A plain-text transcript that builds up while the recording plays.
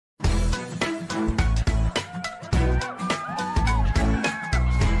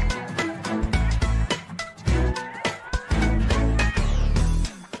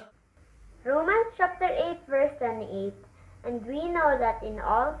8. And we know that in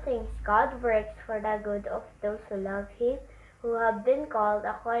all things God works for the good of those who love Him, who have been called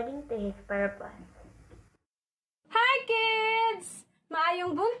according to His purpose. Hi kids!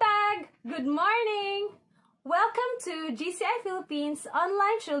 Maayong buntag! Good morning! Welcome to GCI Philippines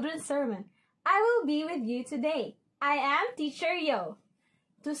Online Children's Sermon. I will be with you today. I am Teacher Yo.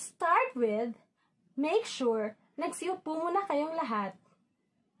 To start with, make sure nagsiupo muna kayong lahat.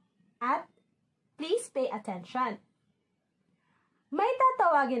 At please pay attention. May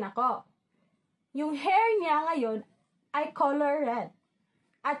tatawagin ako. Yung hair niya ngayon ay color red.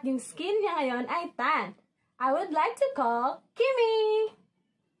 At yung skin niya ngayon ay tan. I would like to call Kimmy.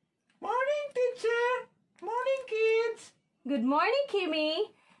 Morning, teacher! Morning, kids! Good morning,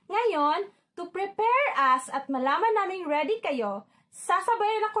 Kimmy. Ngayon, to prepare us at malaman naming ready kayo,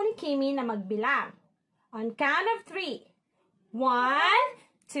 sasabayan ako ni Kimmy na magbilang. On count of 3. 1,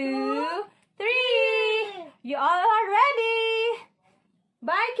 2, 3. You all are ready?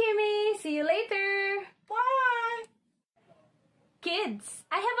 Bye, Kimmy. See you later. Bye! Kids,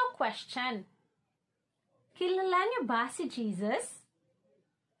 I have a question. Kilala niyo ba si Jesus?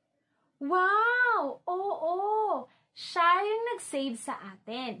 Wow! Oo! Siya yung nag-save sa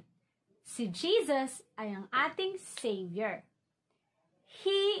atin. Si Jesus ay ang ating Savior.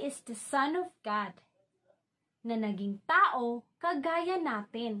 He is the Son of God na naging tao kagaya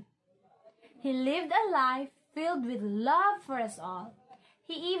natin. He lived a life filled with love for us all.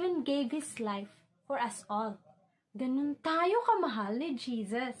 He even gave His life for us all. Ganun tayo kamahal ni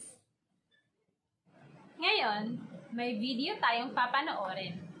Jesus. Ngayon, may video tayong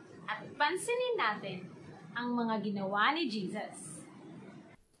papanoorin at pansinin natin ang mga ginawa ni Jesus.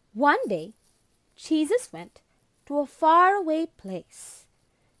 One day, Jesus went to a faraway place,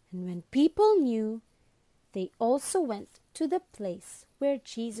 and when people knew, they also went to the place where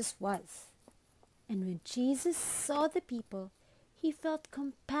Jesus was. And when Jesus saw the people, He felt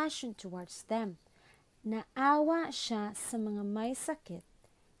compassion towards them. Naawa siya sa mga may sakit,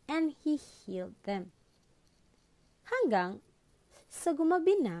 and He healed them. Hanggang sa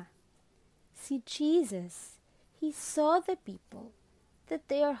gumabi na, si Jesus, He saw the people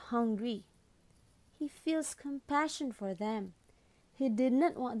that they are hungry. He feels compassion for them. He did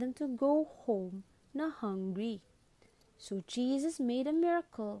not want them to go home na hungry. So Jesus made a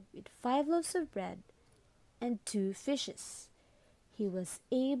miracle with 5 loaves of bread and 2 fishes. He was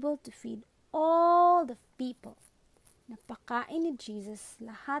able to feed all the people. Napakain ni Jesus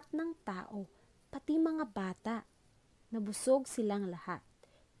lahat ng tao, pati mga bata. Nabusog silang lahat.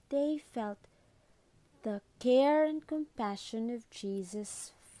 They felt the care and compassion of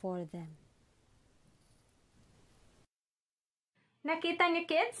Jesus for them. Nakita niyo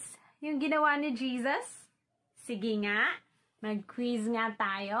kids, yung ginawa ni Jesus? Sige nga, mag-quiz nga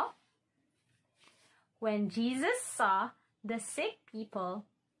tayo. When Jesus saw the sick people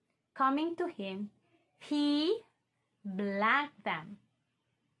coming to Him, He blanked them.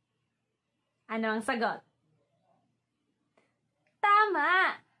 Ano ang sagot?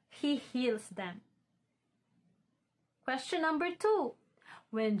 Tama! He heals them. Question number 2.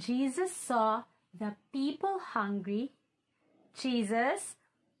 When Jesus saw the people hungry, Jesus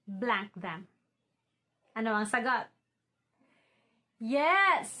blanked them. Ano ang sagot?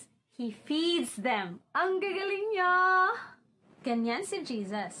 Yes! He feeds them. Ang gagaling niya! Ganyan si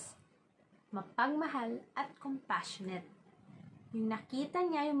Jesus. Mapagmahal at compassionate. Yung nakita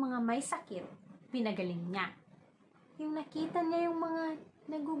niya yung mga may sakit, pinagaling niya. Yung nakita niya yung mga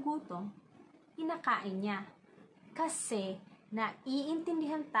nagugutom, kinakain niya. Kasi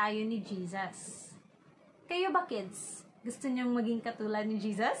naiintindihan tayo ni Jesus. Kayo ba kids? Gusto niyong maging katulad ni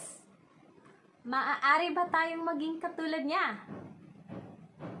Jesus? Maaari ba tayong maging katulad niya?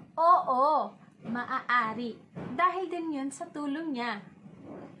 Oo, maaari. Dahil din yun sa tulong niya.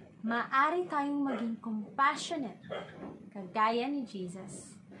 Maaari tayong maging compassionate, kagaya ni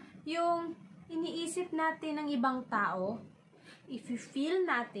Jesus. Yung iniisip natin ng ibang tao, if you feel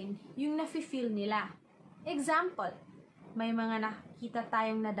natin, yung nafe-feel nila. Example, may mga nakita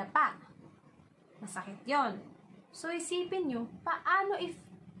tayong nadapa. Masakit yon. So isipin nyo, paano if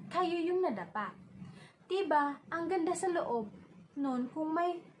kayo yung nadapa? Diba, ang ganda sa loob nun kung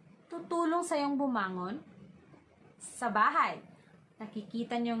may tutulong sayong bumangon sa bahay.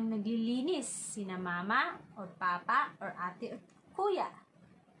 Nakikita niyong naglilinis sina mama or papa or ate or kuya.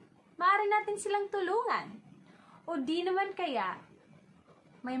 Maaari natin silang tulungan. O di naman kaya,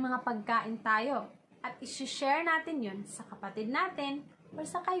 may mga pagkain tayo at isi-share natin yun sa kapatid natin or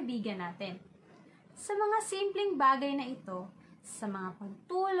sa kaibigan natin. Sa mga simpleng bagay na ito, sa mga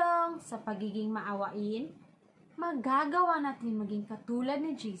pagtulong, sa pagiging maawain, magagawa natin maging katulad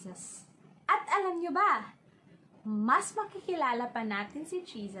ni Jesus. At alam nyo ba, mas makikilala pa natin si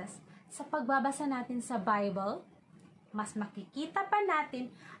Jesus sa pagbabasa natin sa Bible, mas makikita pa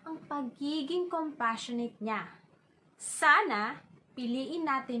natin ang pagiging compassionate niya. Sana, piliin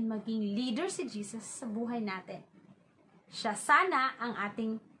natin maging leader si Jesus sa buhay natin. Siya sana ang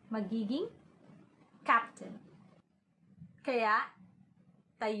ating magiging captain. Kaya,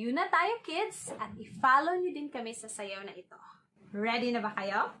 tayo na tayo kids at i-follow niyo din kami sa sayaw na ito. Ready na ba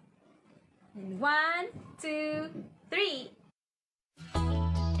kayo? And 1, 2, 3.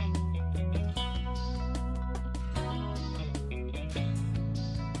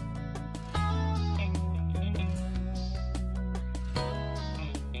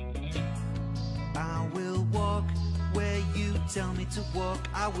 I will walk where you tell me to walk.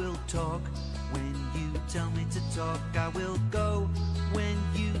 I will talk when you tell me to talk. I will go when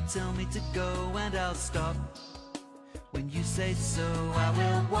you tell me to go, and I'll stop when you say so. I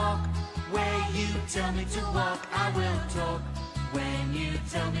will walk where you tell me to walk. I will talk when you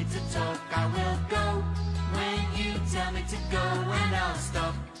tell me to talk. I will go when you tell me to go, and I'll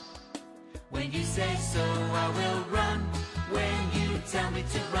stop when you say so. I will run when you tell me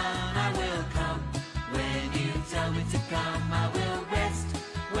to run. I will come when you tell me to come. I will rest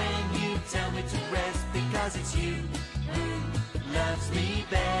when you tell me to rest, because it's you who loves me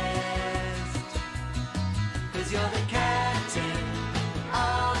best. 'Cause you're the captain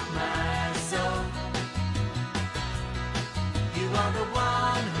of my soul. You are the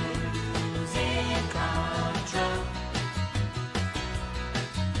one who's in control.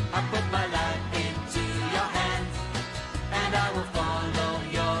 I put my life into your hands, and I will follow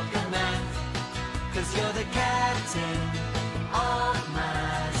your commands. 'Cause you're the captain of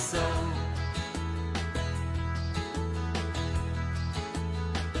my soul.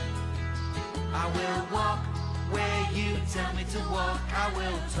 I will walk where you tell me to walk. I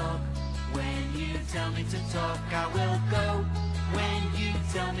will talk when you tell me to talk. I will go when you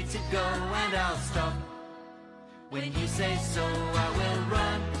tell me to go, and I'll stop when you say so. I will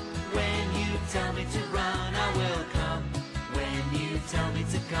run when you tell me to run. I will come when you tell me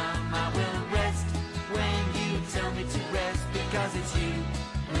to come. I will rest when you tell me to rest, because it's you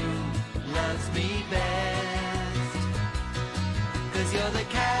who loves me best. 'Cause you're the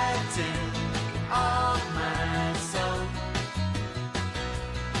captain of my soul.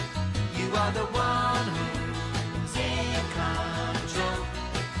 You are the one who's in control.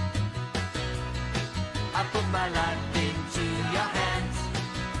 I put my life into your hands,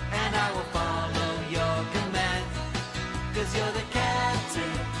 and I will follow your commands. 'Cause you're the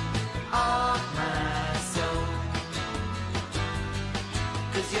captain of my soul.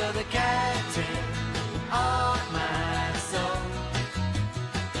 'Cause you're the captain of my soul.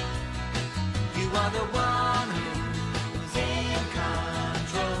 You are the one who's in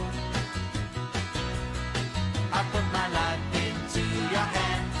control. I put my life into your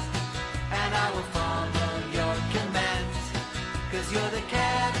hands, and I will follow your commands. 'Cause you're the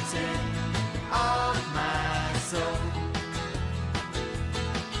captain of my soul.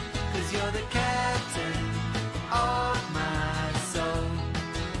 'Cause you're the captain of my soul.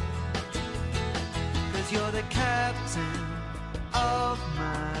 'Cause you're the captain of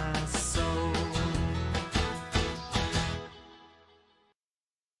my soul.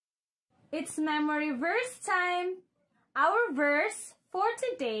 It's memory verse time. Our verse for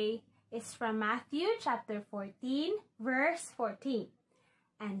today is from Matthew chapter 14, verse 14.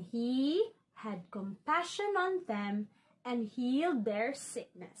 And he had compassion on them and healed their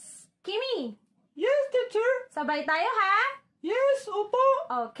sickness. Kimmy, Yes, teacher. sabay tayo ha? Yes, opo.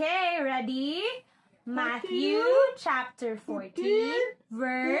 Okay, ready? Matthew chapter 14,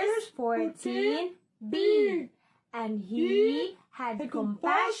 verse 14b. And he had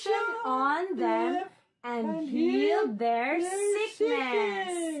compassion on them and healed their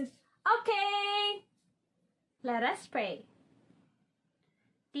sickness. Okay, let us pray.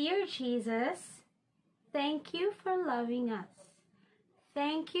 Dear Jesus, thank you for loving us.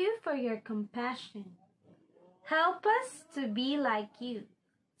 Thank you for your compassion. Help us to be like you,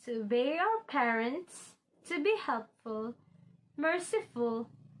 to obey our parents, to be helpful, merciful,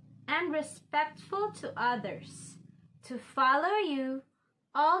 and respectful to others, to follow you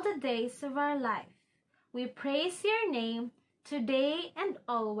all the days of our life. We praise your name today and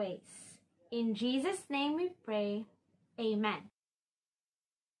always. In Jesus' name we pray. Amen.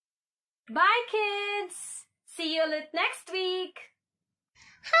 Bye, kids! See you next week!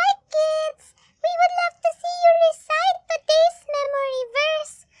 Hi, kids! We would love to see you recite today's memory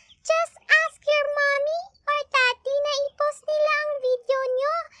verse.